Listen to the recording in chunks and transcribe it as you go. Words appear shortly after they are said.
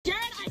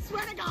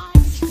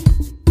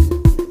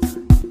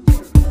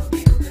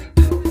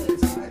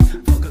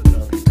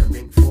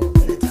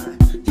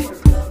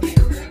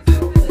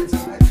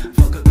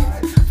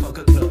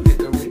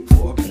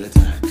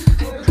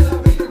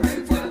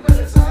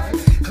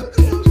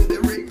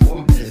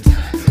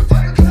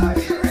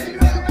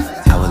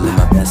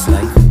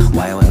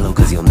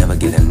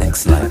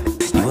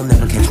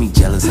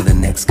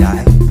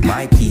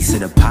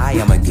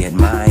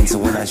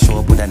I show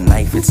up with a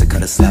knife, it's a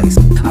cut a slice.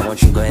 I want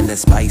sugar and the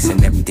spice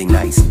and everything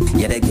nice.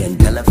 Yet again,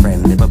 tell a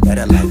friend, live a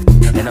better life.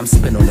 And I'm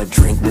sipping on a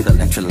drink with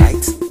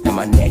electrolytes. And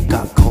my neck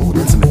got cold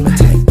and some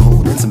hematite.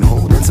 Hold and some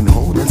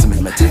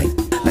hematite.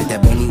 Like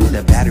that Benny with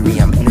a battery,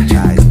 I'm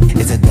energized.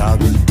 It's a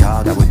dog eat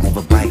dog, I would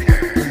never